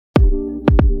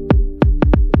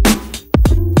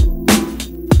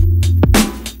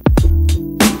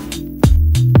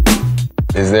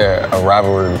Is there a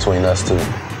rivalry between us two?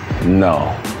 No.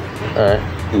 All right.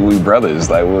 We brothers.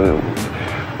 Like, what?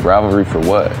 Rivalry for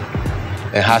what?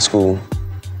 In high school,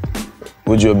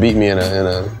 would you have beat me in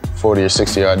a 40 or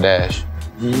 60-yard dash?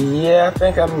 Yeah, I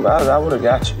think I would have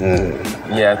got you.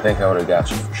 Yeah, I think I would have got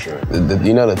you for sure.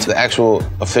 You know, the actual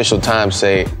official times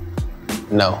say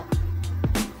no.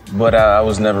 But I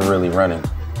was never really running.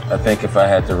 I think if I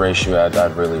had to race you,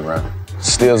 I'd really run.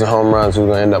 Steals and home runs, who's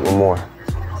gonna end up with more?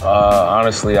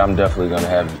 Honestly, I'm definitely gonna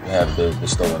have the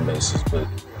stolen bases, but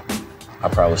I'll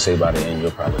probably say by the end,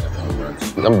 you'll probably have the home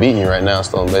runs. I'm beating you right now,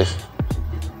 stolen bases.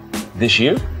 This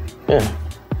year? Yeah.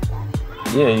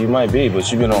 Yeah, you might be,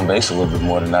 but you've been on base a little bit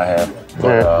more than I have.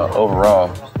 But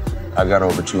overall, I got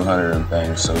over 200 and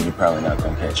things, so you're probably not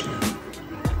gonna catch me.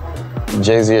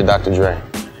 Jay-Z or Dr. Dre?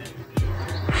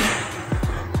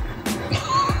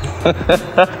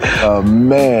 Oh,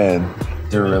 man.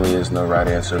 There really is no right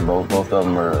answer. Both of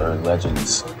them are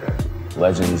legends.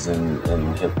 Legends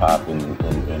in hip-hop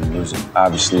and music.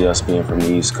 Obviously, us being from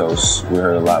the East Coast, we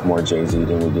heard a lot more Jay-Z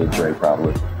than we did Dre,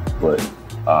 probably. But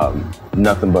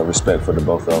nothing but respect for the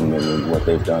both of them and what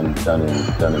they've done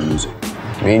in music.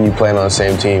 Me and you playing on the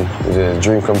same team, is it a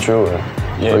dream come true? Or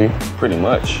yeah, for you? Pretty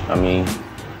much. I mean,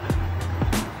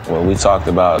 well, we talked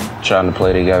about trying to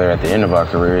play together at the end of our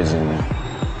careers, and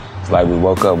it's like we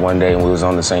woke up one day and we was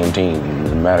on the same team in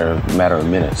a matter of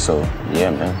minutes. So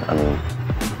yeah, man. I mean,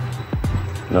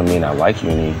 don't mean I like you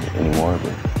anymore,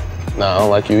 but no, I don't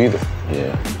like you either.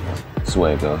 Yeah, that's the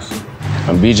way it goes.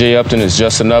 I'm BJ Upton, it's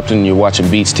Justin Upton, you're watching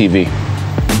Beats TV.